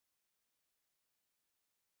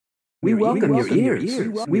We welcome your ears.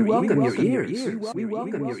 We welcome your ears. We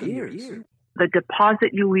welcome your ears. The deposit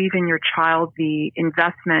you leave in your child, the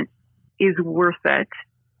investment is worth it.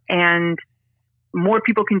 And more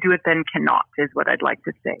people can do it than cannot, is what I'd like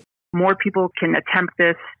to say. More people can attempt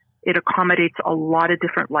this. It accommodates a lot of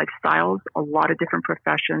different lifestyles, a lot of different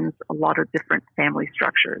professions, a lot of different family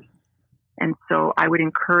structures. And so I would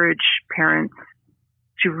encourage parents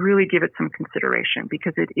to really give it some consideration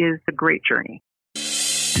because it is a great journey.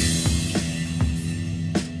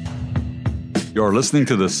 You're listening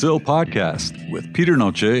to the SIL Podcast with Peter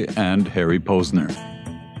Noce and Harry Posner.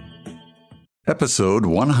 Episode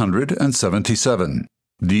 177,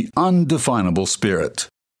 The Undefinable Spirit,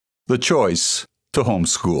 The Choice to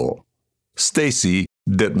Homeschool. Stacey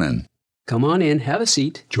Dittman. Come on in, have a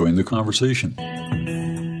seat. Join the conversation.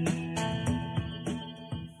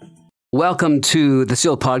 Welcome to the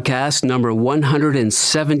SIL Podcast, number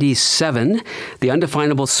 177, The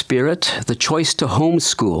Undefinable Spirit, The Choice to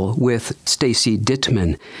Homeschool with Stacey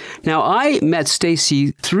Dittman. Now, I met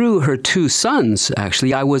Stacey through her two sons,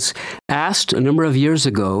 actually. I was asked a number of years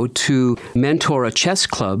ago to mentor a chess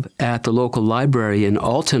club at the local library in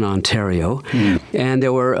Alton, Ontario. And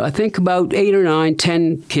there were, I think, about 8 or 9,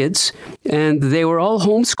 10 kids, and they were all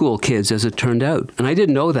homeschool kids, as it turned out. And I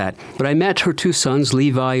didn't know that, but I met her two sons,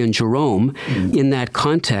 Levi and Jerome, in that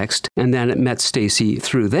context, and then it met Stacey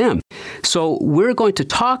through them. So we're going to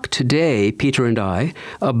talk today, Peter and I,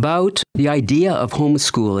 about the idea of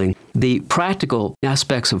homeschooling, the practical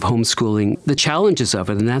aspects of homeschooling, the challenges of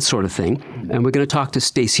it, and that sort of thing. And we're going to talk to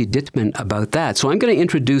Stacey Dittman about that. So I'm going to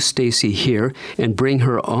introduce Stacey here and bring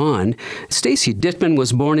her on. Stacey Dittman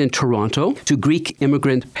was born in Toronto to Greek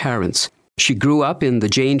immigrant parents. She grew up in the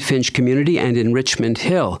Jane Finch community and in Richmond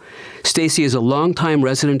Hill. Stacey is a longtime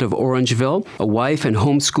resident of Orangeville, a wife and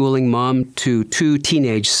homeschooling mom to 2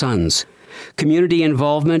 teenage sons. Community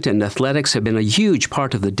involvement and athletics have been a huge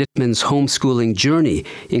part of the Dittman's homeschooling journey,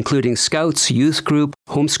 including Scouts, youth group,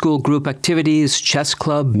 homeschool group activities, chess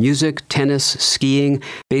club, music, tennis, skiing,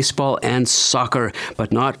 baseball, and soccer,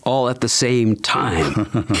 but not all at the same time.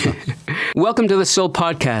 Welcome to the SIL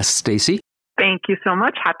Podcast, Stacey. Thank you so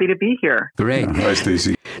much. Happy to be here. Great. Hi,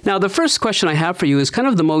 Stacey. Now, the first question I have for you is kind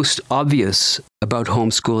of the most obvious about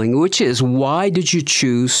homeschooling, which is, why did you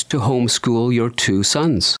choose to homeschool your 2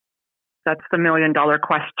 sons? That's the million-dollar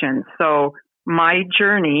question. So my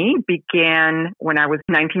journey began when I was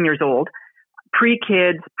 19 years old,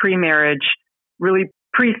 pre-kids, pre-marriage, really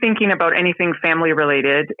pre-thinking about anything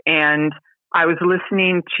family-related. And I was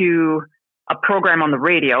listening to a program on the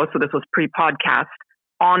radio, so this was pre-podcast,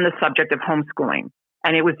 on the subject of homeschooling.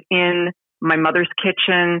 And it was in my mother's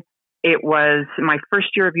kitchen. It was my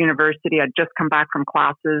first year of university. I'd just come back from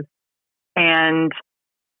classes. And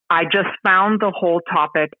I just found the whole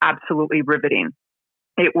topic absolutely riveting.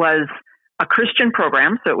 It was a Christian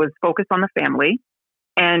program, so it was focused on the family.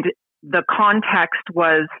 And the context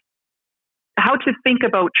was how to think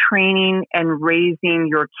about training and raising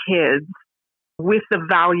your kids with the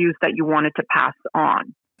values that you wanted to pass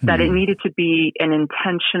on. That it needed to be an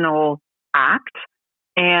intentional act.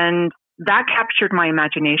 And that captured my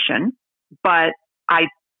imagination, but I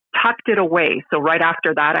tucked it away. So right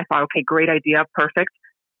after that, I thought, okay, great idea, perfect.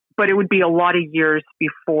 But it would be a lot of years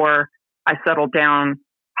before I settled down,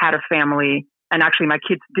 had a family, and actually my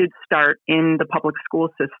kids did start in the public school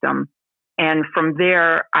system. And from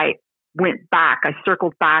there, I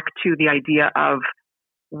circled back to the idea of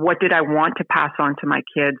what did I want to pass on to my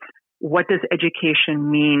kids? What does education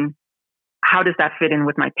mean? How does that fit in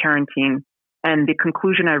with my parenting? And the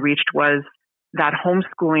conclusion I reached was that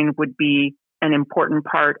homeschooling would be an important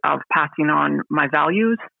part of passing on my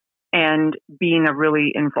values and being a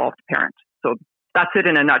really involved parent. So that's it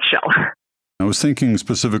in a nutshell. I was thinking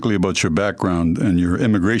specifically about your background and your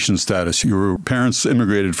immigration status. Your parents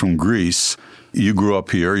immigrated from Greece. You grew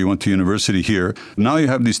up here. You went to university here. Now you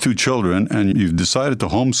have these 2 children, and you've decided to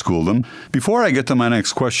homeschool them. Before I get to my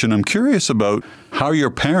next question, I'm curious about how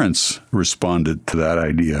your parents responded to that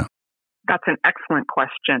idea. That's an excellent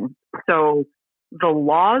question. So the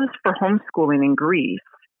laws for homeschooling in Greece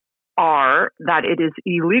are that it is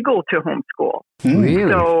illegal to homeschool.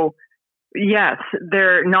 Really? So yes,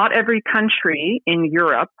 not every country in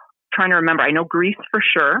Europe, trying to remember, I know Greece for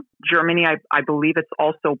sure, Germany, I believe it's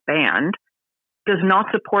also banned, does not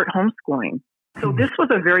support homeschooling. So this was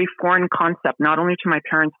a very foreign concept, not only to my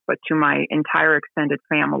parents, but to my entire extended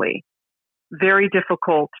family. Very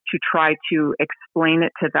difficult to try to explain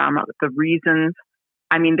it to them, the reasons.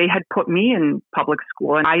 I mean, they had put me in public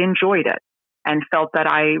school and I enjoyed it and felt that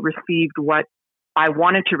I received what I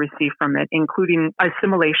wanted to receive from it, including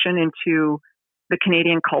assimilation into the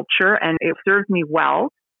Canadian culture, and it served me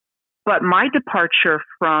well. But my departure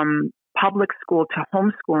from public school to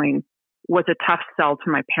homeschooling was a tough sell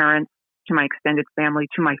to my parents, to my extended family,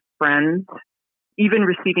 to my friends, even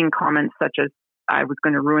receiving comments such as, I was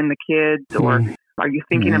going to ruin the kids, or are you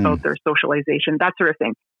thinking about their socialization, that sort of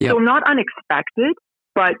thing. Yep. So not unexpected,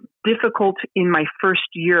 but difficult in my first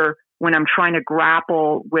year when I'm trying to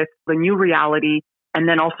grapple with the new reality and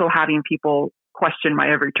then also having people question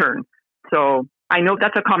my every turn. So I know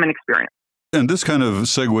that's a common experience. And this kind of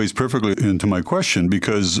segues perfectly into my question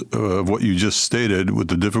because of what you just stated with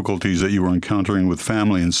the difficulties that you were encountering with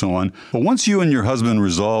family and so on. But once you and your husband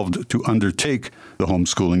resolved to undertake the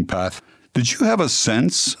homeschooling path, did you have a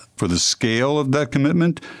sense for the scale of that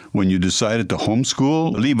commitment when you decided to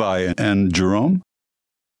homeschool Levi and Jerome?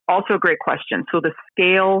 Also a great question. So the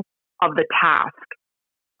scale of the task.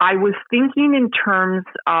 I was thinking in terms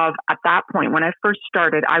of, at that point, when I first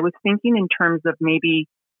started, I was thinking in terms of maybe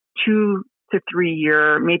 2 to 3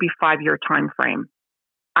 year, maybe 5 year time frame.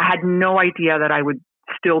 I had no idea that I would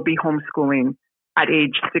still be homeschooling at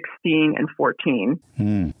age 16 and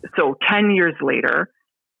 14. So 10 years later.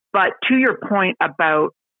 But to your point about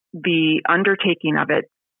the undertaking of it,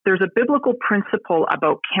 there's a biblical principle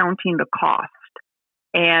about counting the cost.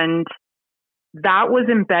 And that was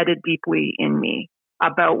embedded deeply in me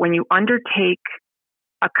about when you undertake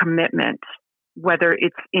a commitment, whether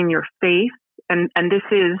it's in your faith, and this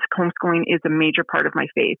is, homeschooling is a major part of my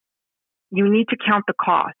faith, you need to count the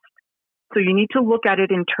cost. So you need to look at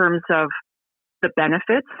it in terms of the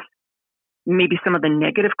benefits, maybe some of the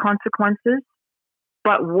negative consequences,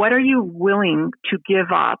 but what are you willing to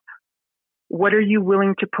give up? What are you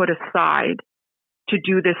willing to put aside to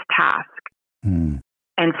do this task?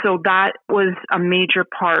 And so that was a major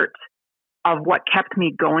part of what kept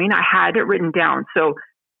me going. I had it written down. So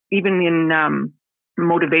even in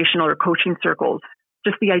motivational or coaching circles,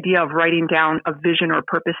 just the idea of writing down a vision or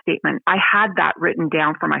purpose statement, I had that written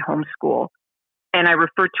down for my homeschool. And I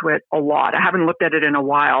refer to it a lot. I haven't looked at it in a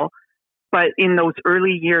while, but in those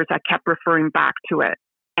early years, I kept referring back to it.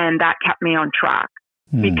 And that kept me on track.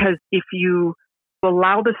 Because if you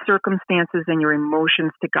allow the circumstances and your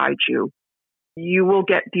emotions to guide you, you will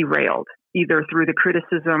get derailed, either through the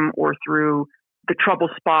criticism or through the trouble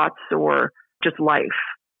spots or just life.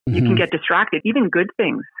 You can get distracted. Even good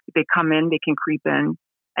things, they come in, they can creep in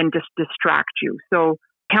and just distract you. So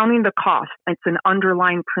counting the cost, it's an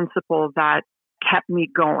underlying principle that kept me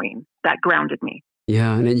going, that grounded me.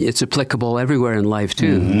 Yeah, and it's applicable everywhere in life,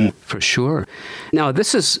 too, for sure. Now,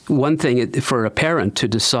 this is one thing for a parent to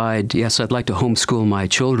decide, yes, I'd like to homeschool my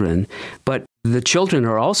children, but the children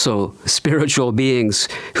are also spiritual beings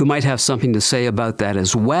who might have something to say about that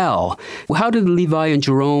as well. How did Levi and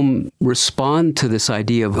Jerome respond to this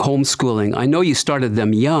idea of homeschooling? I know you started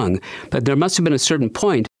them young, but there must have been a certain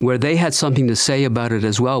point where they had something to say about it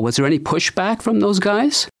as well. Was there any pushback from those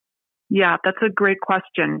guys? Yeah, that's a great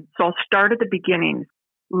question. So I'll start at the beginning.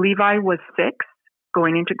 Levi was 6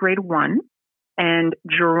 going into grade 1, and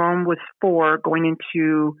Jerome was 4 going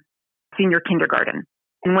into senior kindergarten.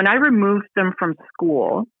 And when I removed them from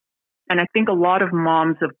school, and I think a lot of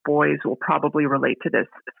moms of boys will probably relate to this,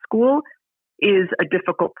 school is a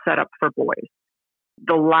difficult setup for boys.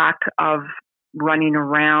 The lack of running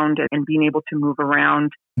around and being able to move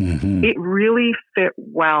around, it really fit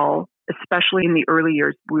well. Especially in the early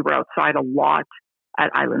years, we were outside a lot at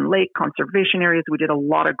Island Lake, conservation areas. We did a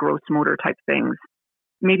lot of gross motor type things,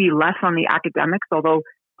 maybe less on the academics, although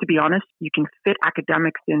to be honest, you can fit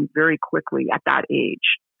academics in very quickly at that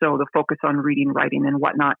age. So the focus on reading, writing, and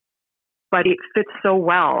whatnot. But it fits so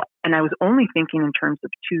well. And I was only thinking in terms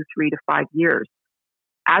of 2, 3 to 5 years.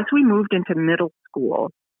 As we moved into middle school,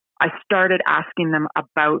 I started asking them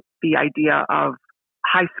about the idea of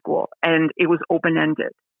high school, and it was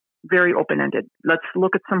open-ended. Very open-ended. Let's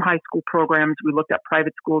look at some high school programs. We looked at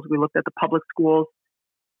private schools. We looked at the public schools.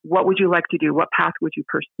 What would you like to do? What path would you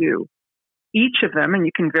pursue? Each of them, and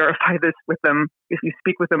you can verify this with them if you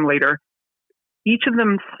speak with them later, each of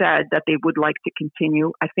them said that they would like to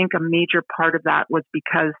continue. I think a major part of that was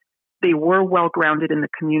because they were well grounded in the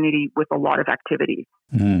community with a lot of activities.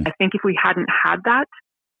 I think if we hadn't had that,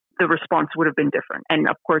 the response would have been different. And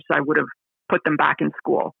of course, I would have put them back in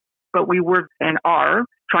school. But we were and are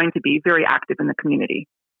trying to be very active in the community.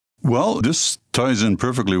 Well, this ties in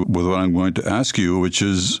perfectly with what I'm going to ask you, which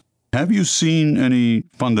is, have you seen any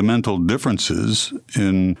fundamental differences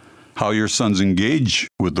in how your sons engage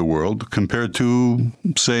with the world compared to,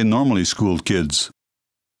 say, normally schooled kids?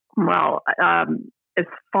 Well, as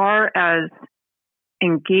far as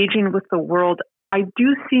engaging with the world, I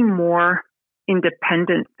do see more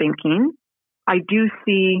independent thinking. I do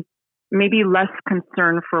see maybe less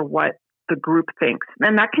concern for what the group thinks.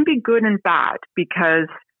 And that can be good and bad, because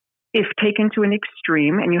if taken to an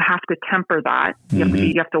extreme, and you have to temper that, you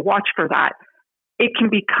have to watch for that, it can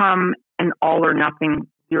become an all or nothing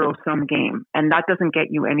zero-sum game. And that doesn't get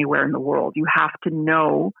you anywhere in the world. You have to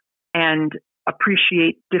know and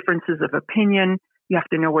appreciate differences of opinion. You have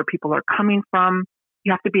to know where people are coming from.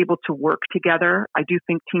 You have to be able to work together. I do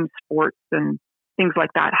think team sports and things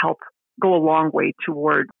like that help go a long way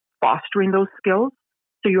toward fostering those skills.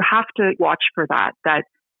 So you have to watch for that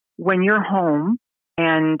when you're home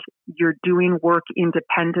and you're doing work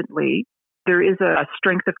independently, there is a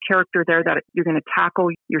strength of character there that you're going to tackle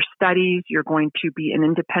your studies. You're going to be an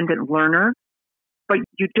independent learner, but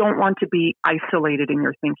you don't want to be isolated in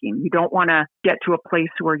your thinking. You don't want to get to a place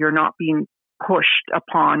where you're not being pushed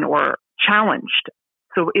upon or challenged.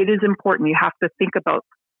 So it is important. You have to think about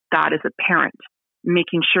that as a parent,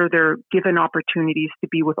 making sure they're given opportunities to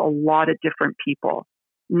be with a lot of different people,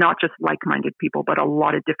 not just like-minded people, but a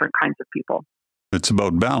lot of different kinds of people. It's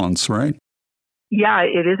about balance, right? Yeah,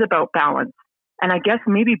 it is about balance. And I guess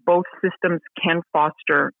maybe both systems can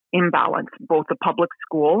foster imbalance, both the public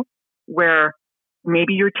school, where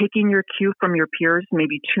maybe you're taking your cue from your peers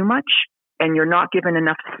maybe too much, and you're not given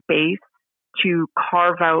enough space to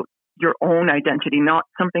carve out your own identity, not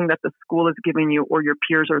something that the school is giving you or your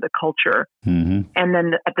peers or the culture. And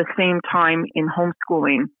then at the same time in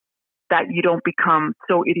homeschooling, that you don't become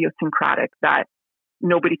so idiosyncratic that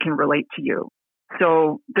nobody can relate to you.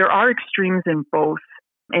 So there are extremes in both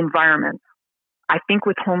environments. I think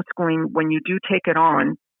with homeschooling, when you do take it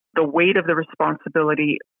on, the weight of the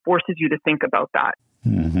responsibility forces you to think about that.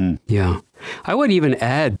 Yeah. I would even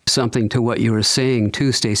add something to what you were saying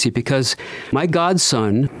too, Stacey, because my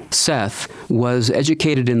godson, Seth, was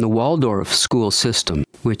educated in the Waldorf school system,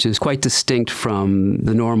 which is quite distinct from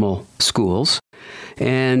the normal schools.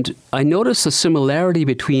 And I noticed a similarity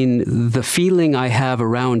between the feeling I have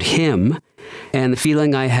around him and the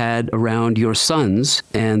feeling I had around your sons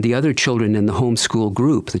and the other children in the homeschool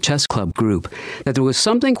group, the chess club group, that there was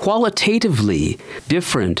something qualitatively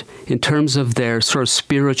different in terms of their sort of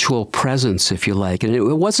spiritual presence, if you like. And it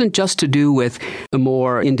wasn't just to do with a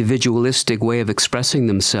more individualistic way of expressing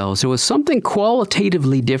themselves. There was something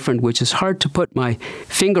qualitatively different, which is hard to put my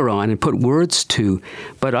finger on and put words to,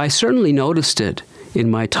 but I certainly noticed it in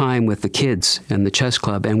my time with the kids and the chess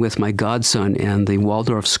club and with my godson and the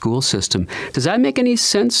Waldorf school system. Does that make any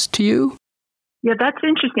sense to you? Yeah, that's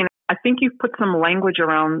interesting. I think you've put some language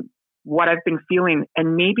around what I've been feeling,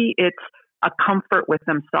 and maybe it's a comfort with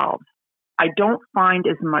themselves. I don't find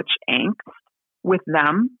as much angst with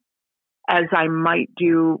them as I might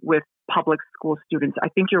do with public school students. I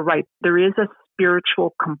think you're right. There is a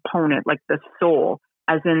spiritual component, like the soul,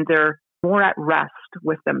 as in they're more at rest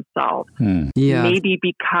with themselves. Yeah. Maybe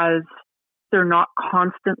because they're not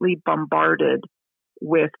constantly bombarded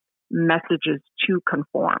with messages to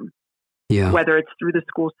conform, whether it's through the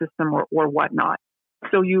school system or whatnot.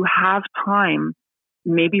 So you have time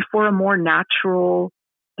maybe for a more natural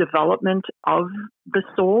development of the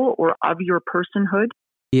soul or of your personhood.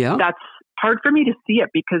 Yeah. That's hard for me to see it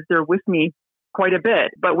because they're with me quite a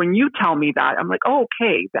bit. But when you tell me that, I'm like, oh,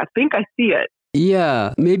 okay, I think I see it.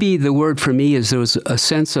 Yeah, maybe the word for me is there was a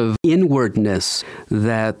sense of inwardness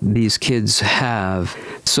that these kids have.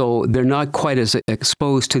 So they're not quite as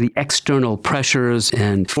exposed to the external pressures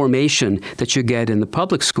and formation that you get in the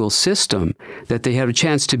public school system, that they have a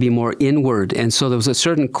chance to be more inward. And so there was a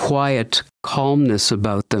certain quiet calmness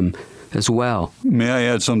about them as well. May I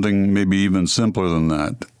add something maybe even simpler than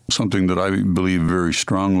that? Something that I believe very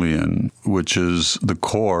strongly in, which is the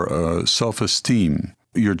core self-esteem.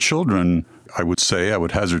 Your children, I would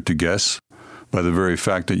hazard to guess, by the very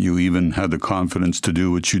fact that you even had the confidence to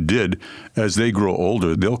do what you did, as they grow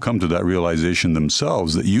older, they'll come to that realization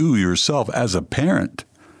themselves that you yourself as a parent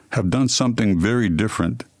have done something very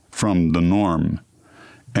different from the norm.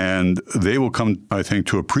 And they will come, I think,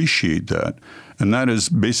 to appreciate that. And that is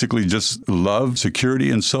basically just love,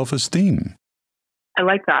 security, and self-esteem. I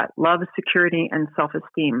like that. Love, security, and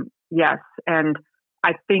self-esteem. Yes. And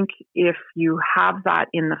I think if you have that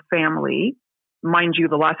in the family, mind you,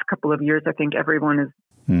 the last couple of years, I think everyone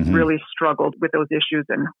has really struggled with those issues,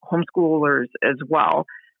 and homeschoolers as well,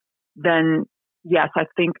 then yes, I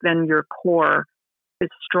think then your core is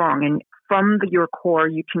strong. And from your core,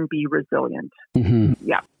 you can be resilient.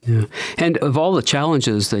 Yeah. And of all the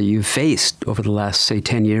challenges that you've faced over the last, say,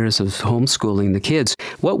 10 years of homeschooling the kids,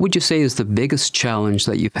 what would you say is the biggest challenge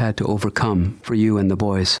that you've had to overcome for you and the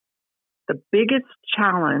boys? The biggest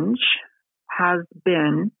challenge has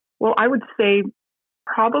been, well, I would say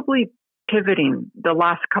probably pivoting the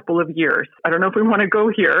last couple of years. I don't know if we want to go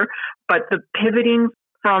here, but the pivoting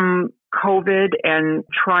from COVID and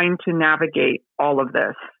trying to navigate all of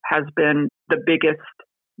this has been the biggest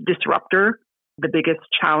disruptor, the biggest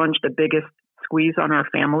challenge, the biggest squeeze on our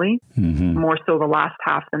family, more so the last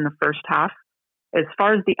half than the first half. As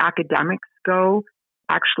far as the academics go,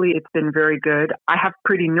 actually, it's been very good. I have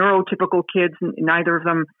pretty neurotypical kids. Neither of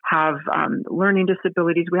them have learning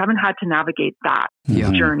disabilities. We haven't had to navigate that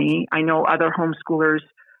journey. I know other homeschoolers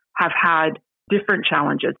have had different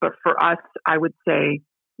challenges, but for us, I would say,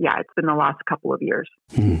 yeah, it's been the last couple of years.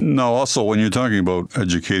 Now, also, when you're talking about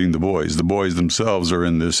educating the boys themselves are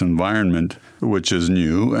in this environment, which is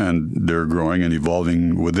new, and they're growing and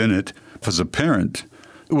evolving within it. As a parent,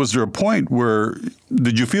 was there a point where,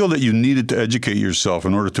 did you feel that you needed to educate yourself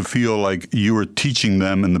in order to feel like you were teaching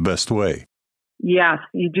them in the best way? Yes,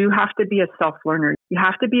 you do have to be a self-learner. You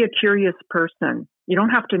have to be a curious person. You don't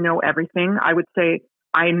have to know everything. I would say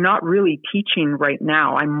I'm not really teaching right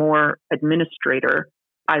now. I'm more administrator.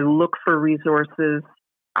 I look for resources.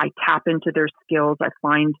 I tap into their skills. I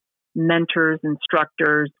find mentors,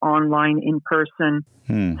 instructors, online, in person.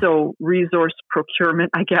 So resource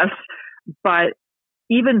procurement, I guess. But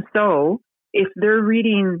even so, if they're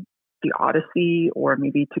reading The Odyssey or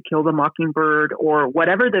maybe To Kill the Mockingbird or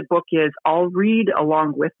whatever the book is, I'll read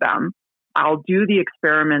along with them. I'll do the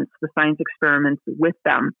experiments, the science experiments with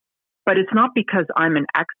them. But it's not because I'm an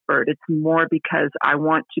expert. It's more because I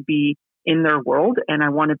want to be in their world and I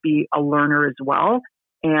want to be a learner as well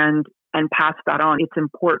and pass that on. It's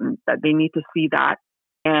important that they need to see that,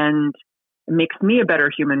 and it makes me a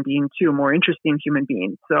better human being too, a more interesting human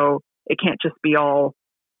being. So it can't just be all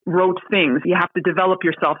rote things. You have to develop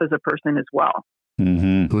yourself as a person as well.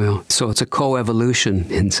 Well, so it's a co-evolution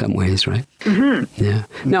in some ways, right? Yeah.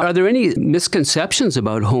 Now, are there any misconceptions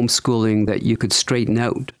about homeschooling that you could straighten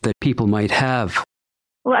out that people might have?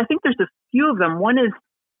 Well, I think there's a few of them. One is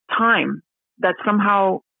time, that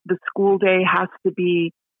somehow the school day has to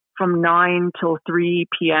be from 9 till 3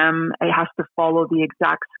 p.m. It has to follow the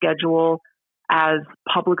exact schedule as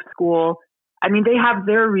public school. I mean, they have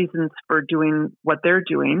their reasons for doing what they're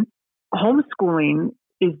doing. Homeschooling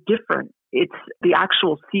is different. It's the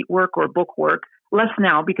actual seat work or book work, less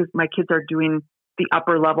now because my kids are doing the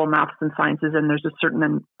upper level maths and sciences and there's a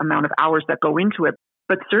certain amount of hours that go into it.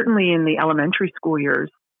 But certainly in the elementary school years,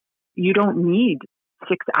 you don't need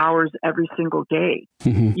 6 hours every single day.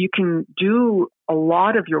 You can do a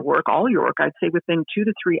lot of your work, all your work, I'd say within 2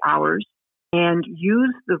 to 3 hours, and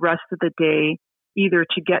use the rest of the day either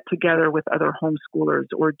to get together with other homeschoolers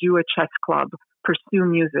or do a chess club, pursue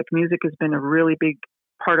music. Music has been a really big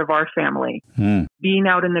part of our family. Being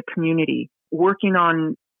out in the community, working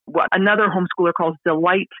on what another homeschooler calls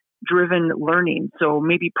delight-driven learning. So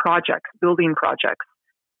maybe projects, building projects.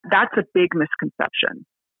 That's a big misconception,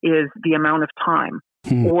 is the amount of time,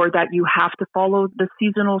 or that you have to follow the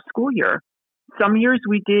seasonal school year. Some years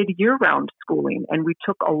we did year-round schooling, and we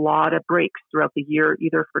took a lot of breaks throughout the year,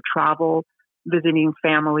 either for travel, visiting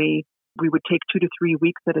family. We would take 2 to 3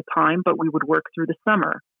 weeks at a time, but we would work through the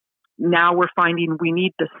summer. Now we're finding we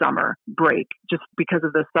need the summer break just because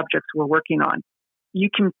of the subjects we're working on. You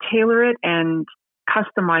can tailor it and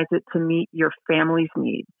customize it to meet your family's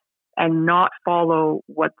needs and not follow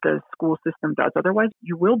what the school system does. Otherwise,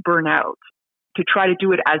 you will burn out to try to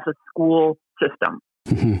do it as a school system.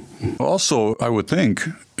 Also, I would think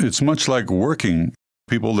it's much like working.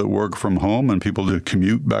 People that work from home and people that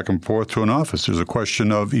commute back and forth to an office. There's a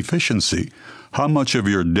question of efficiency. How much of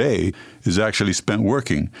your day is actually spent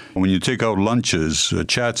working? When you take out lunches,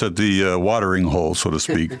 chats at the watering hole, so to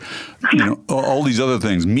speak, all these other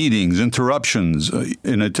things, meetings, interruptions.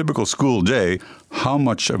 In a typical school day, how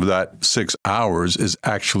much of that 6 hours is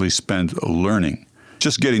actually spent learning?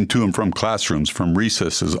 Just getting to and from classrooms, from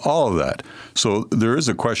recesses, all of that. So there is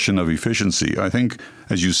a question of efficiency. I think,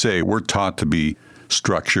 as you say, we're taught to be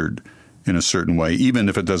structured in a certain way, even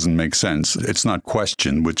if it doesn't make sense. It's not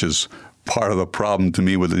questioned, which is part of the problem to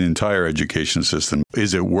me with the entire education system.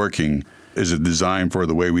 Is it working? Is it designed for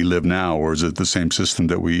the way we live now, or is it the same system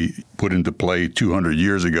that we put into play 200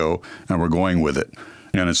 years ago and we're going with it?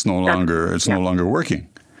 And it's no longer working.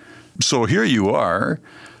 So here you are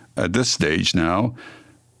at this stage now,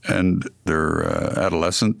 and they're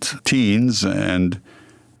adolescent teens, and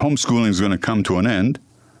homeschooling is going to come to an end.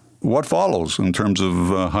 What follows in terms of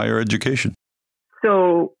higher education?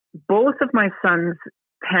 So both of my sons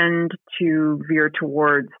tend to veer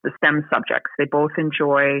towards the STEM subjects. They both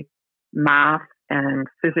enjoy math and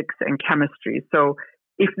physics and chemistry. So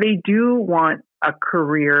if they do want a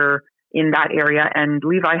career in that area, and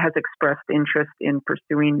Levi has expressed interest in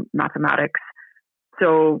pursuing mathematics,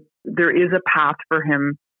 so there is a path for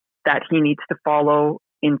him that he needs to follow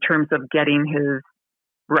in terms of getting his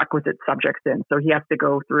requisite subjects in. So he has to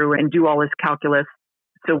go through and do all his calculus.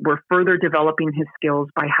 So we're further developing his skills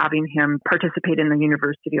by having him participate in the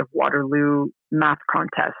University of Waterloo math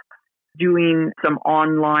contests, doing some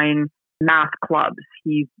online math clubs.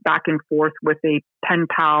 He's back and forth with a pen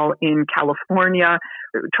pal in California,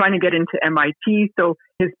 trying to get into MIT. So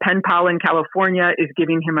his pen pal in California is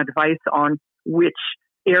giving him advice on which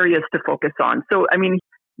areas to focus on. So, I mean,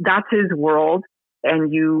 that's his world.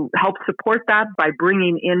 And you help support that by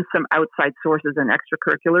bringing in some outside sources and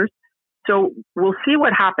extracurriculars. So we'll see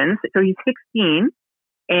what happens. So he's 16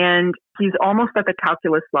 and he's almost at the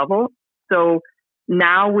calculus level. So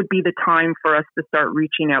now would be the time for us to start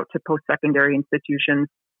reaching out to post-secondary institutions,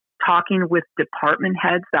 talking with department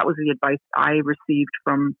heads. That was the advice I received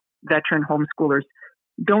from veteran homeschoolers.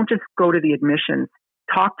 Don't just go to the admissions.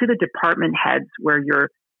 Talk to the department heads where your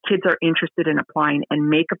kids are interested in applying and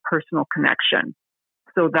make a personal connection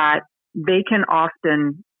so that they can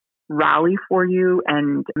often rally for you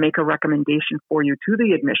and make a recommendation for you to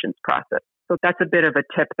the admissions process. So that's a bit of a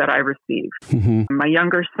tip that I received. Mm-hmm. My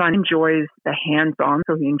younger son enjoys the hands-on,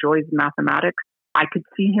 so he enjoys mathematics. I could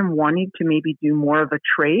see him wanting to maybe do more of a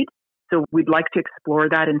trade. So we'd like to explore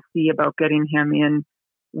that and see about getting him in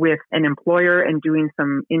with an employer and doing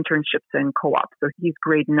some internships and co-ops. So he's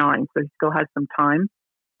grade 9, so he still has some time.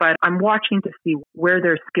 But I'm watching to see where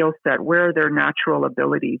their skill set, where are their natural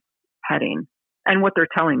abilities heading, and what they're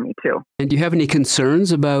telling me too. And do you have any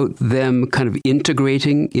concerns about them kind of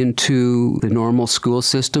integrating into the normal school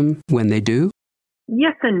system when they do?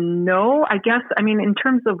 Yes and no. I guess, I mean, in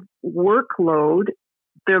terms of workload,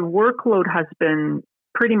 their workload has been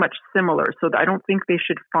pretty much similar. So I don't think they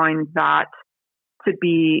should find that to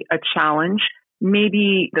be a challenge.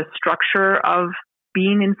 Maybe the structure of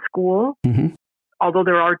being in school, although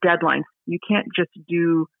there are deadlines. You can't just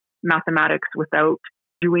do mathematics without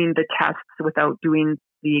doing the tests, without doing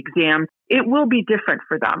the exams. It will be different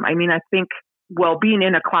for them. I mean, I think, well, being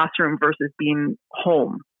in a classroom versus being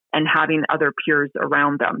home and having other peers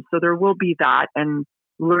around them. So there will be that, and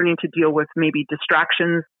learning to deal with maybe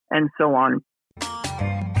distractions and so on.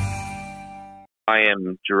 I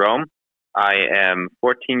am Jerome. I am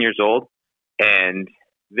 14 years old, and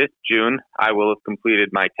this June, I will have completed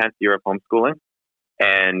my 10th year of homeschooling.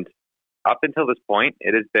 And up until this point,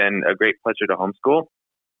 it has been a great pleasure to homeschool.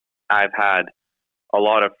 I've had a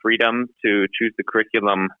lot of freedom to choose the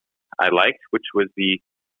curriculum I liked, which was the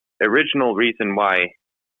original reason why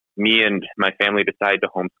me and my family decided to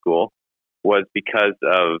homeschool, was because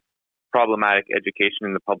of problematic education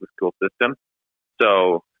in the public school system.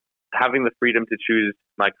 So having the freedom to choose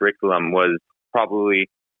my curriculum was probably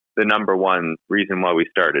the number one reason why we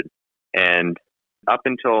started. And up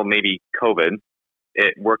until maybe COVID,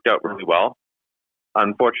 it worked out really well.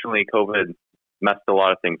 Unfortunately, COVID messed a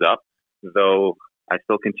lot of things up, though I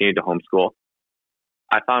still continued to homeschool.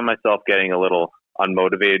 I found myself getting a little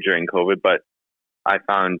unmotivated during COVID, but I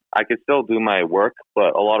found I could still do my work,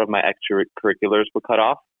 but a lot of my extracurriculars were cut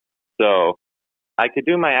off. So I could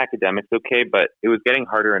do my academics okay, but it was getting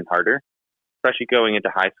harder and harder, especially going into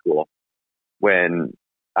high school when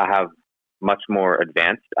I have much more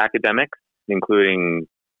advanced academics, including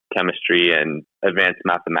chemistry and advanced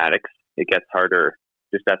mathematics. It gets harder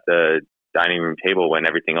just at the dining room table when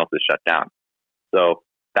everything else is shut down. So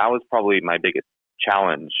that was probably my biggest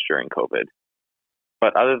challenge during COVID.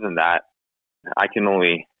 But other than that, I can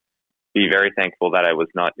only be very thankful that I was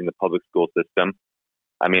not in the public school system.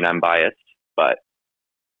 I mean, I'm biased, but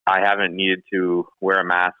I haven't needed to wear a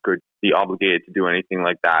mask or be obligated to do anything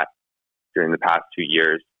like that during the past 2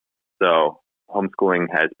 years. So homeschooling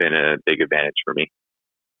has been a big advantage for me.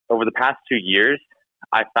 Over the past 2 years,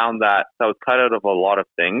 I found that I was cut out of a lot of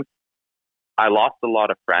things. I lost a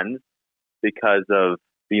lot of friends because of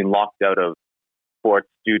being locked out of sports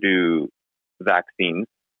due to vaccines.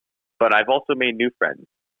 But I've also made new friends.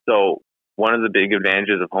 So one of the big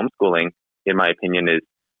advantages of homeschooling, in my opinion, is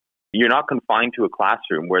you're not confined to a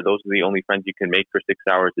classroom where those are the only friends you can make for 6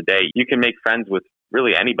 hours a day. You can make friends with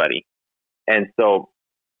really anybody. And so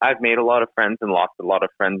I've made a lot of friends and lost a lot of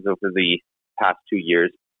friends over the past 2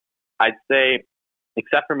 years. I'd say,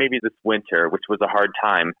 except for maybe this winter, which was a hard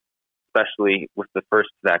time, especially with the first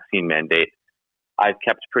vaccine mandate, I've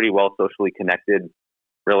kept pretty well socially connected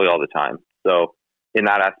really all the time. So in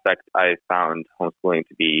that aspect, I found homeschooling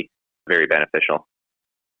to be very beneficial.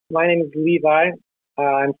 My name is Levi.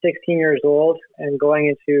 I'm 16 years old and going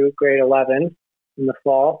into grade 11 in the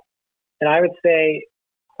fall. And I would say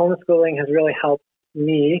homeschooling has really helped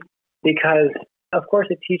me because, of course,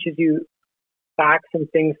 it teaches you facts and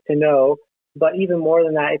things to know, but even more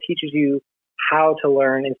than that, it teaches you how to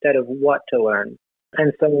learn instead of what to learn.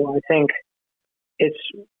 And so I think it's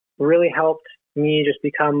really helped me just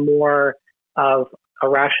become more of a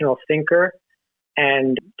rational thinker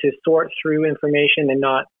and to sort through information and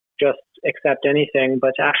not just accept anything,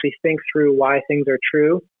 but to actually think through why things are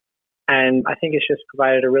true. And I think it's just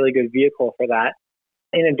provided a really good vehicle for that.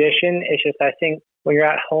 In addition, it's just, I think when you're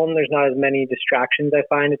at home, there's not as many distractions I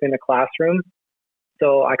find as in a classroom.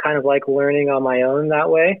 So I kind of like learning on my own that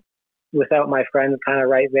way without my friends kind of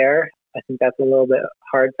right there. I think that's a little bit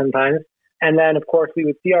hard sometimes. And then, of course, we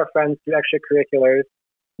would see our friends through extracurriculars.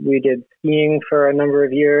 We did skiing for a number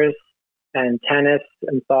of years and tennis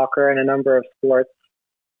and soccer and a number of sports.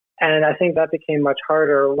 And I think that became much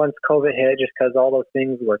harder once COVID hit just because all those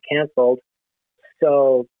things were canceled.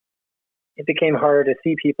 So it became harder to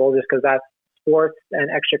see people just because that's sports and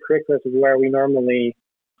extracurriculars is where we normally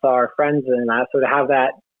saw our friends in that. So to have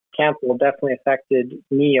that canceled definitely affected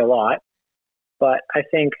me a lot. But I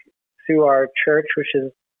think through our church, which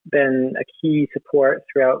has been a key support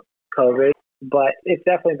throughout COVID, but it's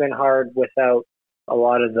definitely been hard without a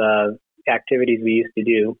lot of the activities we used to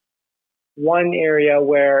do. One area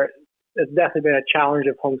where it's definitely been a challenge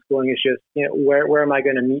of homeschooling is just, where am I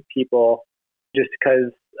going to meet people just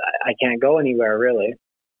because I can't go anywhere really.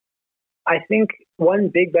 I think one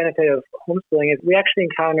big benefit of homeschooling is we actually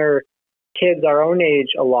encounter kids our own age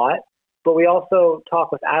a lot, but we also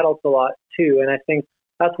talk with adults a lot too. And I think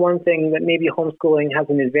that's one thing that maybe homeschooling has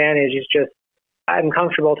an advantage is just I'm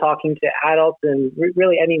comfortable talking to adults and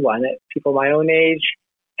really anyone, people my own age.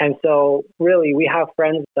 And so really we have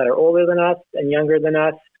friends that are older than us and younger than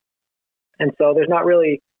us. And so there's not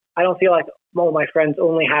really, I don't feel like, my friends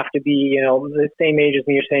only have to be, the same age as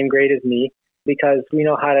me or same grade as me, because we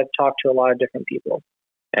know how to talk to a lot of different people.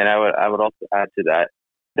 And I would also add to that,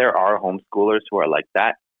 there are homeschoolers who are like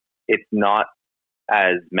that. It's not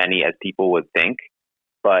as many as people would think,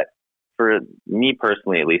 but for me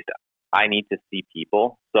personally, at least, I need to see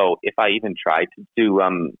people. So if I even tried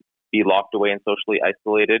to be locked away and socially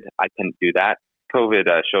isolated, I couldn't do that. COVID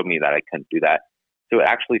showed me that I couldn't do that. So it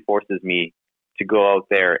actually forces me to go out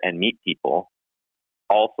there and meet people,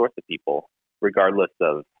 all sorts of people, regardless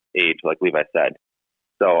of age, like Levi said.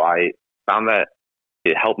 So I found that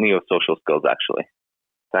it helped me with social skills, actually.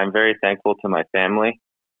 So I'm very thankful to my family.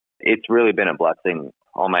 It's really been a blessing,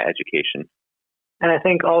 all my education. And I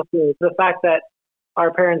think also the fact that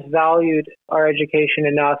our parents valued our education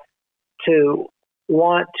enough to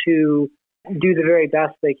want to do the very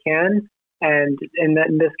best they can. And in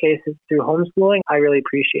this case, it's through homeschooling. I really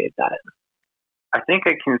appreciate that. I think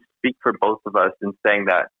I can speak for both of us in saying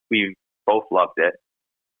that we've both loved it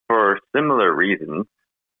for similar reasons.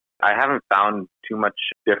 I haven't found too much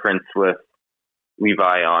difference with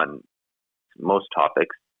Levi on most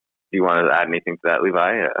topics. Do you want to add anything to that,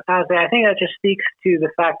 Levi? I think that just speaks to the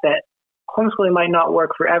fact that homeschooling might not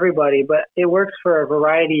work for everybody, but it works for a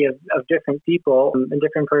variety of different people and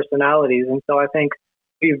different personalities. And so I think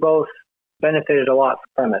we've both benefited a lot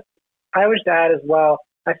from it. I would add as well,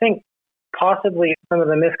 I think possibly some of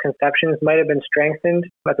the misconceptions might have been strengthened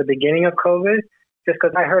at the beginning of COVID, just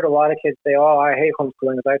because I heard a lot of kids say, I hate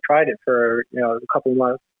homeschooling because I tried it for a couple of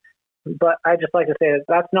months. But I just like to say that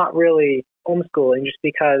that's not really homeschooling, just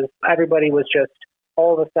because everybody was just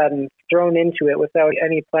all of a sudden thrown into it without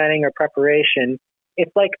any planning or preparation.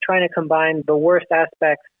 It's like trying to combine the worst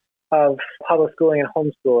aspects of public schooling and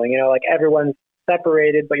homeschooling. Like everyone's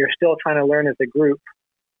separated, but you're still trying to learn as a group.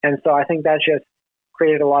 And so I think that just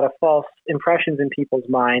created a lot of false impressions in people's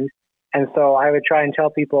mind. And so I would try and tell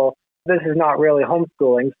people, this is not really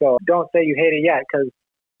homeschooling. So don't say you hate it yet, because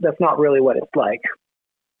that's not really what it's like.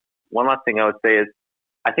 One last thing I would say is,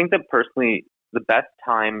 I think that personally, the best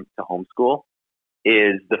time to homeschool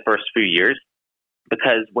is the first few years,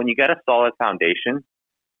 because when you get a solid foundation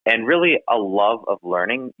and really a love of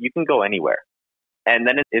learning, you can go anywhere. And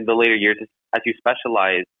then in the later years, as you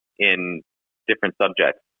specialize in different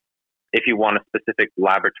subjects, if you want a specific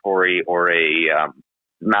laboratory or a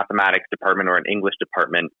mathematics department or an English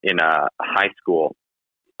department in a high school,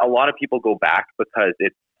 a lot of people go back because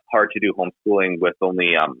it's hard to do homeschooling with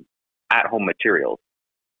only at-home materials.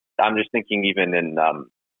 I'm just thinking even in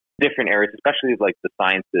different areas, especially like the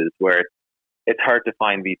sciences, where it's hard to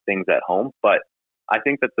find these things at home. But I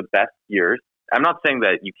think that the best years, I'm not saying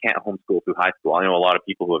that you can't homeschool through high school. I know a lot of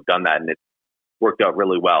people who have done that and it's worked out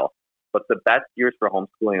really well. But the best years for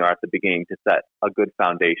homeschooling are at the beginning to set a good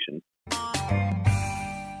foundation.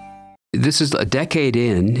 This is a decade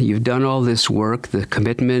in. You've done all this work, the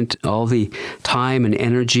commitment, all the time and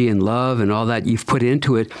energy and love and all that you've put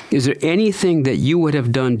into it. Is there anything that you would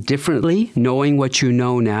have done differently, knowing what you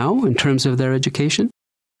know now in terms of their education?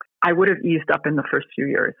 I would have eased up in the first few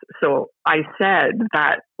years. So I said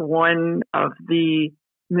that one of the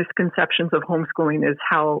misconceptions of homeschooling is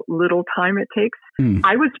how little time it takes.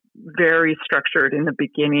 I was very structured in the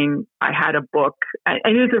beginning. I had a book, and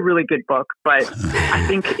it is a really good book, but I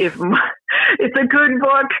think it's a good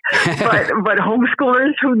book, but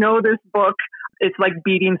homeschoolers who know this book, it's like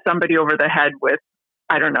beating somebody over the head with,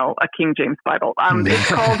 I don't know, a King James Bible.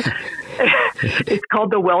 It's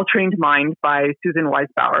called The Well-Trained Mind by Susan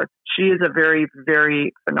Weisbauer. She is a very,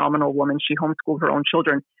 very phenomenal woman. She homeschooled her own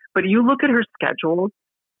children. But you look at her schedule,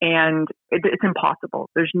 and it's impossible.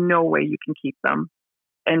 There's no way you can keep them.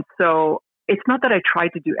 And so it's not that I tried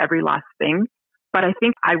to do every last thing, but I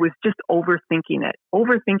think I was just overthinking it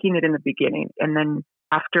in the beginning. And then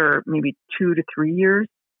after maybe 2 to 3 years,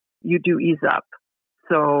 you do ease up.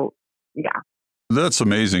 So, yeah. That's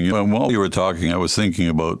amazing. And while you were talking, I was thinking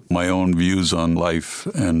about my own views on life.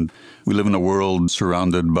 And we live in a world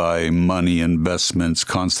surrounded by money, investments,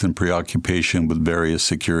 constant preoccupation with various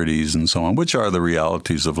securities and so on, which are the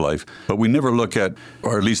realities of life. But we never look at,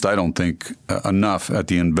 or at least I don't think enough, at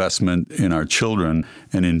the investment in our children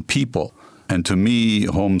and in people. And to me,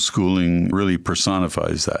 homeschooling really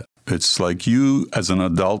personifies that. It's like you, as an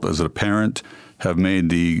adult, as a parent, have made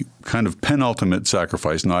the kind of penultimate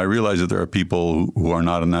sacrifice. Now, I realize that there are people who are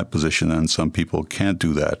not in that position, and some people can't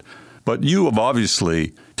do that. But you have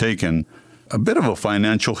obviously taken a bit of a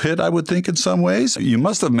financial hit, I would think, in some ways. You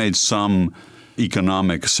must have made some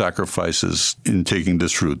economic sacrifices in taking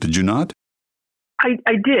this route, did you not? I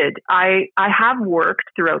did. I have worked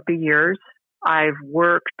throughout the years. I've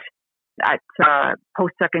worked at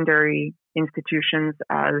post-secondary institutions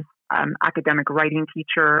as academic writing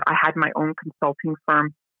teacher. I had my own consulting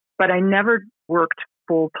firm, but I never worked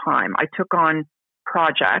full time. I took on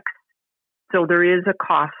projects. So there is a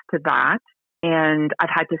cost to that. And I've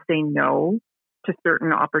had to say no to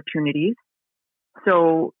certain opportunities.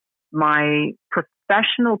 So my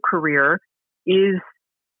professional career is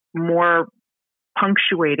more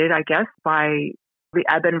punctuated, I guess, by the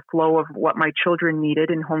ebb and flow of what my children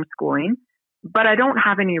needed in homeschooling. But I don't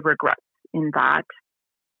have any regrets in that.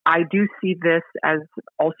 I do see this as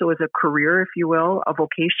also as a career, if you will, a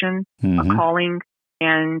vocation, a calling,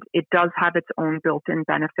 and it does have its own built-in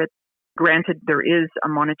benefits. Granted, there is a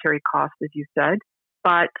monetary cost, as you said,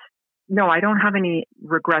 but no, I don't have any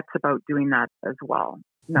regrets about doing that as well.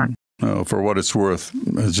 None. For what it's worth,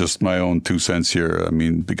 it's just my own 2 cents here. I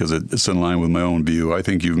mean, because it's in line with my own view. I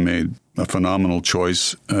think you've made a phenomenal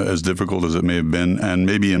choice, as difficult as it may have been, and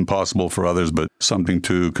maybe impossible for others, but something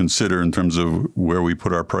to consider in terms of where we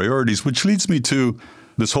put our priorities, which leads me to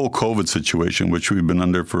this whole COVID situation, which we've been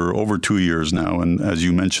under for over 2 years now. And as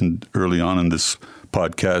you mentioned early on in this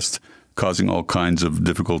podcast, causing all kinds of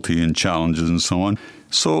difficulty and challenges and so on.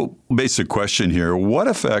 So, basic question here, what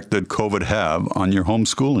effect did COVID have on your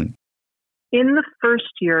homeschooling? In the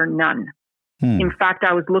first year, none. In fact,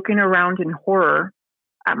 I was looking around in horror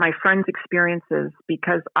at my friends' experiences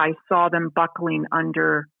because I saw them buckling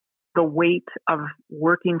under the weight of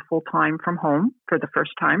working full-time from home for the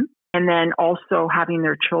first time, and then also having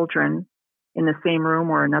their children in the same room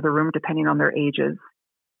or another room, depending on their ages,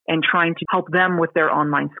 and trying to help them with their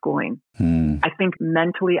online schooling. I think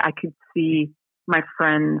mentally I could see my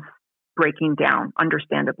friends breaking down,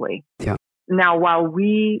 understandably. Yeah. Now, while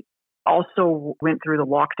we also went through the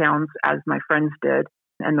lockdowns as my friends did,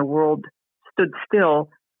 and the world stood still,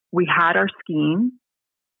 we had our skiing.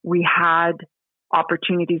 We had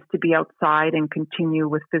opportunities to be outside and continue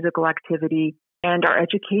with physical activity. And our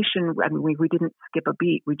education, I mean, we didn't skip a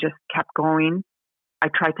beat. We just kept going. I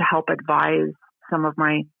tried to help advise some of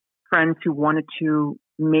my friends who wanted to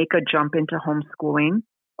make a jump into homeschooling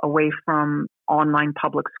away from online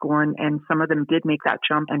public schooling. And some of them did make that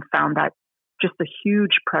jump and found that just a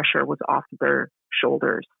huge pressure was off their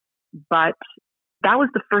shoulders. But that was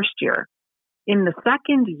the first year. In the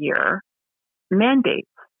second year, mandates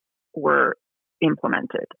were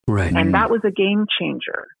implemented. Right. And that was a game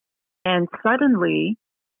changer. And suddenly,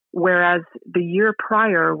 whereas the year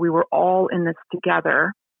prior, we were all in this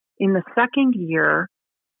together, in the second year,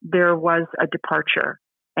 there was a departure.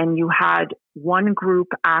 And you had one group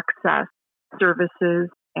access services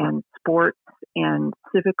and sports and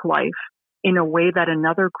civic life in a way that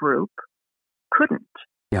another group couldn't,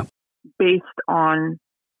 based on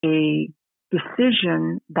a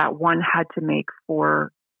decision that one had to make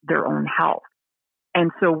for their own health. And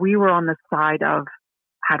so we were on the side of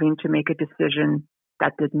having to make a decision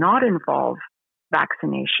that did not involve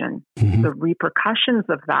vaccination. The repercussions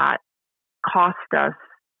of that cost us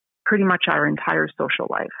pretty much our entire social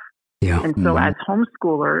life. And so as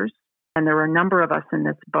homeschoolers, and there were a number of us in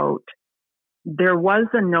this boat, there was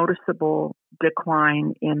a noticeable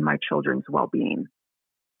decline in my children's well-being.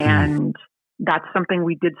 And that's something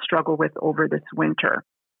we did struggle with over this winter.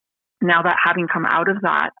 Now that having come out of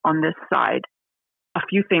that on this side, a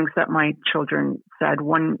few things that my children said.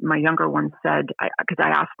 One, my younger one said, because I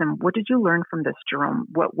asked him, what did you learn from this, Jerome?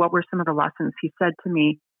 What were some of the lessons? He said to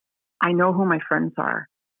me, I know who my friends are.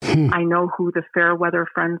 I know who the fair weather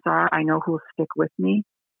friends are. I know who will stick with me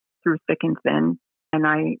through thick and thin. And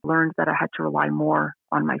I learned that I had to rely more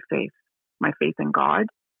on my faith in God,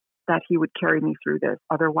 that he would carry me through this.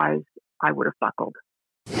 Otherwise, I would have buckled.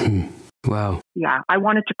 Wow. Yeah, I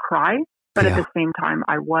wanted to cry, but at the same time,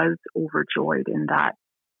 I was overjoyed in that,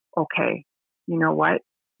 okay, you know what?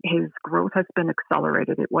 His growth has been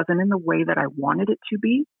accelerated. It wasn't in the way that I wanted it to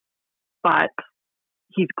be, but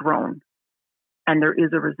he's grown. And there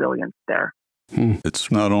is a resilience there. It's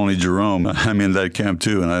not only Jerome. I'm in that camp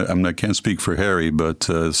too, and I can't speak for Harry, but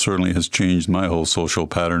certainly has changed my whole social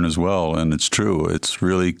pattern as well. And it's true. It's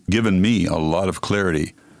really given me a lot of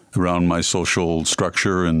clarity around my social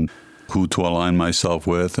structure and who to align myself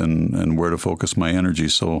with and where to focus my energy.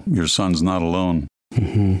 So your son's not alone.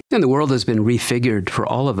 And the world has been refigured for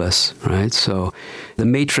all of us, right? So the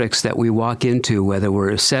matrix that we walk into, whether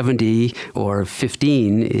we're 70 or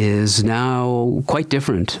 15, is now quite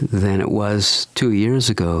different than it was 2 years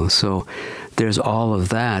ago. So there's all of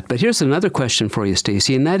that. But here's another question for you,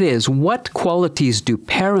 Stacey, and that is, what qualities do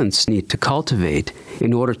parents need to cultivate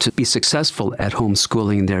in order to be successful at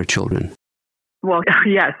homeschooling their children? Well,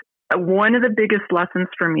 yes. One of the biggest lessons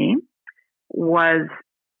for me was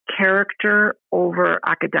character over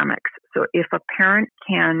academics. So if a parent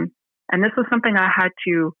can, and this was something I had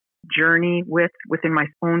to journey within my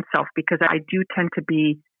own self, because I do tend to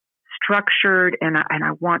be structured and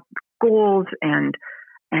I want goals and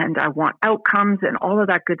I want outcomes and all of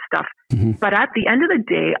that good stuff. But at the end of the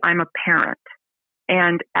day, I'm a parent.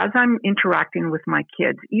 And as I'm interacting with my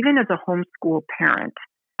kids, even as a homeschool parent,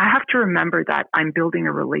 I have to remember that I'm building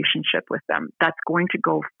a relationship with them that's going to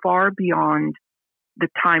go far beyond the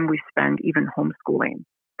time we spend even homeschooling,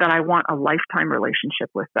 that I want a lifetime relationship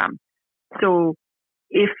with them. So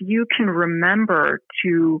if you can remember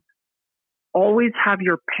to always have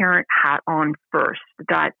your parent hat on first,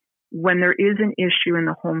 that when there is an issue in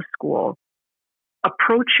the homeschool,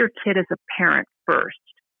 approach your kid as a parent first.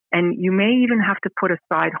 And you may even have to put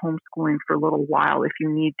aside homeschooling for a little while if you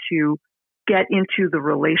need to get into the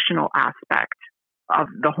relational aspect of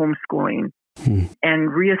the homeschooling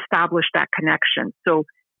and reestablish that connection. So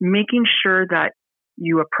making sure that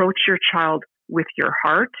you approach your child with your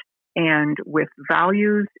heart and with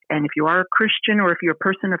values. And if you are a Christian or if you're a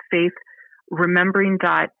person of faith, remembering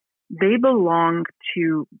that they belong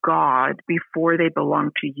to God before they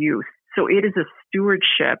belong to you. So it is a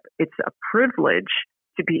stewardship. It's a privilege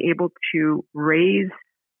to be able to raise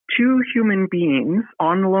two human beings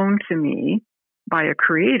on loan to me by a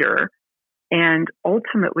creator. And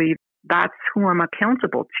ultimately, that's who I'm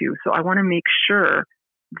accountable to. So I want to make sure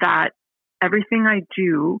that everything I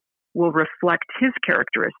do will reflect his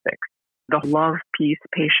characteristics, the love, peace,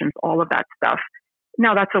 patience, all of that stuff.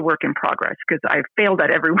 Now, that's a work in progress because I've failed at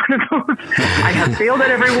every one of those. I have failed at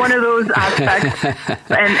every one of those aspects.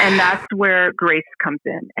 And that's where grace comes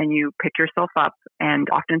in. And you pick yourself up. And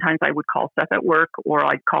oftentimes I would call Seth at work, or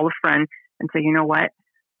I'd call a friend and say, you know what?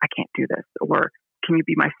 I can't do this. Or can you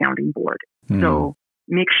be my sounding board? So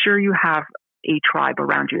make sure you have a tribe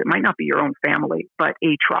around you. It might not be your own family, but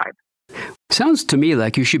a tribe. Sounds to me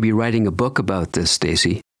like you should be writing a book about this,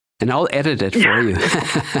 Stacey, and I'll edit it for you.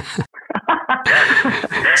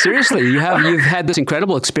 Seriously, you've had this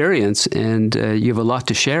incredible experience, and you have a lot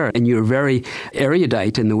to share, and you're very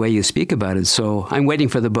erudite in the way you speak about it. So I'm waiting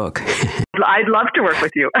for the book. I'd love to work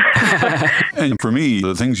with you. And for me,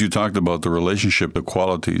 the things you talked about, the relationship, the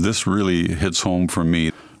quality, this really hits home for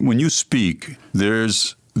me. When you speak,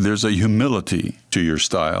 there's a humility to your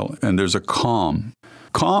style, and there's a calm.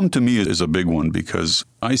 Calm to me is a big one because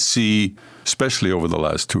I see, especially over the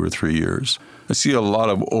last 2 or 3 years, I see a lot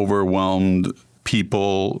of overwhelmed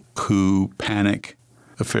people who panic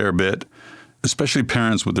a fair bit, especially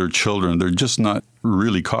parents with their children. They're just not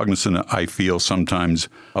really cognizant, I feel sometimes,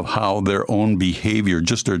 of how their own behavior,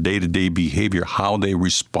 just their day-to-day behavior, how they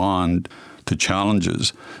respond to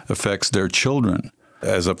challenges affects their children.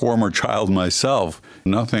 As a former child myself,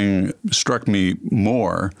 nothing struck me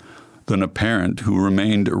more than a parent who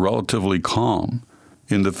remained relatively calm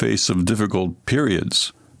in the face of difficult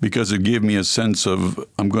periods, because it gave me a sense of,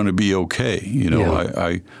 I'm going to be okay.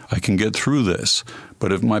 I can get through this.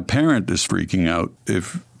 But if my parent is freaking out,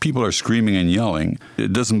 if people are screaming and yelling,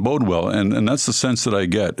 it doesn't bode well. And that's the sense that I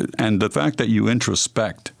get. And the fact that you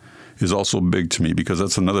introspect is also big to me, because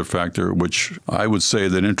that's another factor which I would say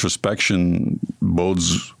that introspection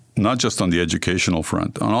bodes not just on the educational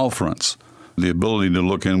front, on all fronts. The ability to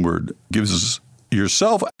look inward gives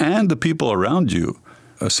yourself and the people around you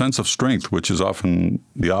a sense of strength, which is often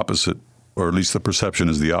the opposite, or at least the perception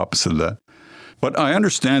is the opposite of that. But I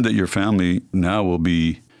understand that your family now will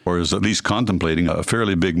be, or is at least contemplating, a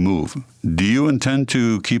fairly big move. Do you intend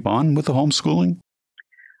to keep on with the homeschooling?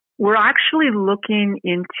 We're actually looking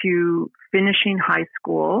into finishing high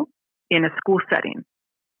school in a school setting.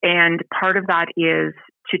 And part of that is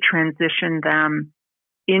to transition them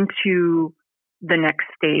into the next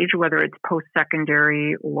stage, whether it's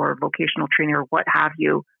post-secondary or vocational training or what have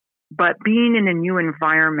you. But being in a new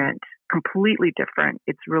environment, completely different,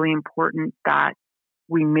 it's really important that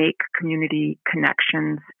we make community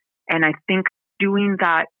connections. And I think doing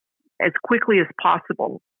that as quickly as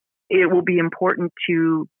possible, it will be important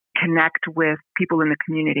to connect with people in the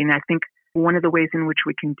community. And I think one of the ways in which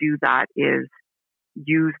we can do that is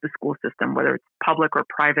use the school system, whether it's public or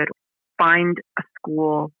private, find a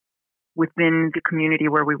school within the community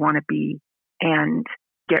where we want to be and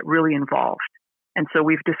get really involved. And so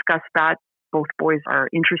we've discussed that. Both boys are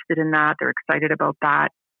interested in that. They're excited about that,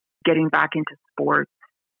 getting back into sports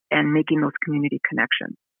and making those community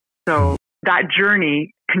connections. So that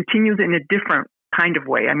journey continues in a different kind of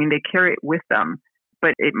way. I mean, they carry it with them,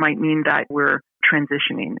 but it might mean that we're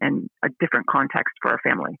transitioning in a different context for our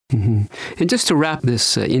family. Mm-hmm. And just to wrap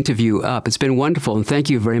this interview up, it's been wonderful, and thank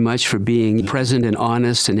you very much for being present and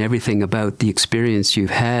honest and everything about the experience you've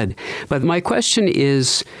had. But my question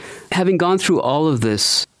is, having gone through all of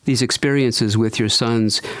these experiences with your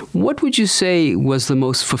sons, what would you say was the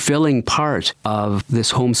most fulfilling part of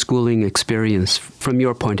this homeschooling experience from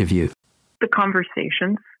your point of view? The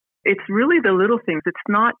conversations. It's really the little things. It's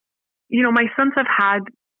not, my sons have had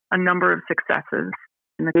a number of successes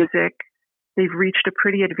in the music. They've reached a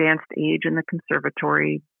pretty advanced age in the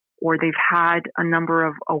conservatory, or they've had a number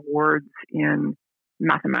of awards in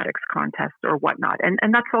mathematics contests or whatnot.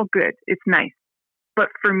 And that's all good. It's nice. But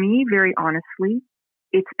for me, very honestly,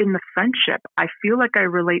 it's been the friendship. I feel like I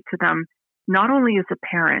relate to them not only as a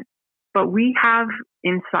parent, but we have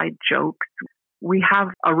inside jokes. We have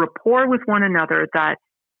a rapport with one another that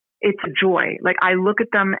it's a joy. Like, I look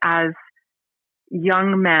at them as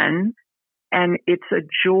young men, and it's a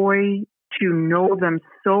joy to know them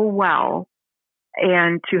so well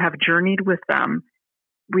and to have journeyed with them.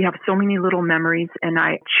 We have so many little memories, and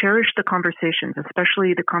I cherish the conversations,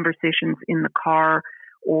 especially the conversations in the car,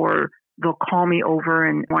 or they'll call me over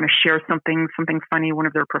and want to share something funny one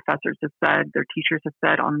of their professors has said, their teachers have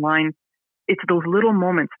said online. It's those little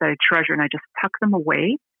moments that I treasure, and I just tuck them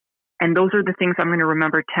away. And those are the things I'm going to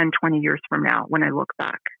remember 10, 20 years from now when I look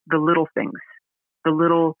back. The little things, the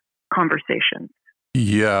little conversations.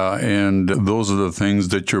 Yeah, and those are the things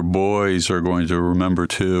that your boys are going to remember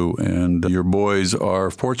too. And your boys are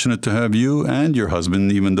fortunate to have you and your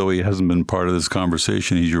husband, even though he hasn't been part of this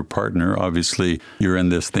conversation. He's your partner. Obviously, you're in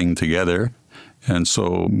this thing together. And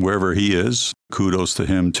so wherever he is, kudos to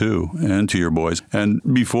him too, and to your boys. And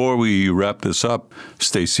before we wrap this up,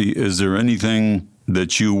 Stacey, is there anything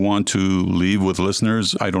that you want to leave with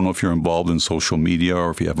listeners? I don't know if you're involved in social media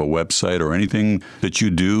or if you have a website or anything that you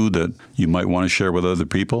do that you might want to share with other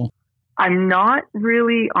people. I'm not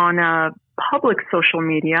really on a public social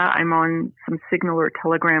media. I'm on some Signal or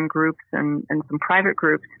Telegram groups and some private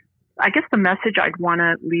groups. I guess the message I'd want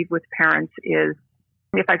to leave with parents is,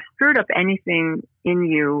 if I've stirred up anything in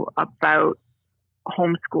you about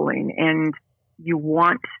homeschooling and you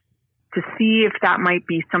want to see if that might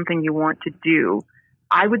be something you want to do,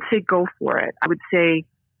 I would say go for it. I would say,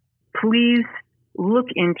 please look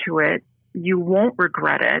into it. You won't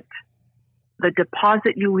regret it. The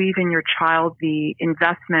deposit you leave in your child, the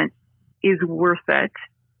investment, is worth it.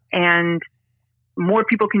 And more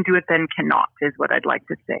people can do it than cannot, is what I'd like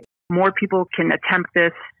to say. More people can attempt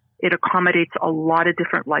this. It accommodates a lot of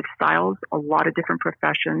different lifestyles, a lot of different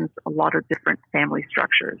professions, a lot of different family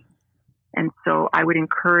structures. And so I would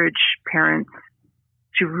encourage parents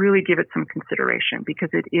to really give it some consideration, because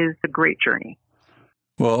it is a great journey.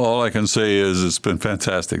 Well, all I can say is it's been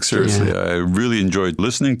fantastic. Seriously, yeah. I really enjoyed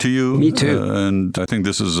listening to you. Me too. And I think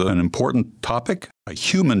this is an important topic, a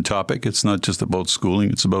human topic. It's not just about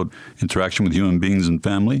schooling. It's about interaction with human beings and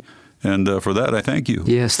family. And for that, I thank you.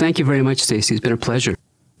 Yes, thank you very much, Stacey. It's been a pleasure.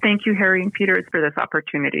 Thank you, Harry and Peter, for this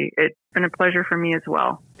opportunity. It's been a pleasure for me as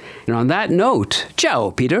well. And on that note, ciao,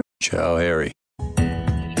 Peter. Ciao, Harry.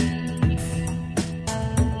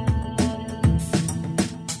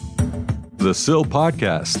 The SIL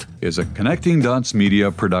Podcast is a Connecting Dots Media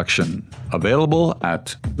production. Available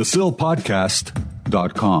at thesilpodcast.com.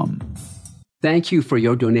 SIL.com. Thank you for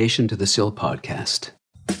your donation to the SIL podcast.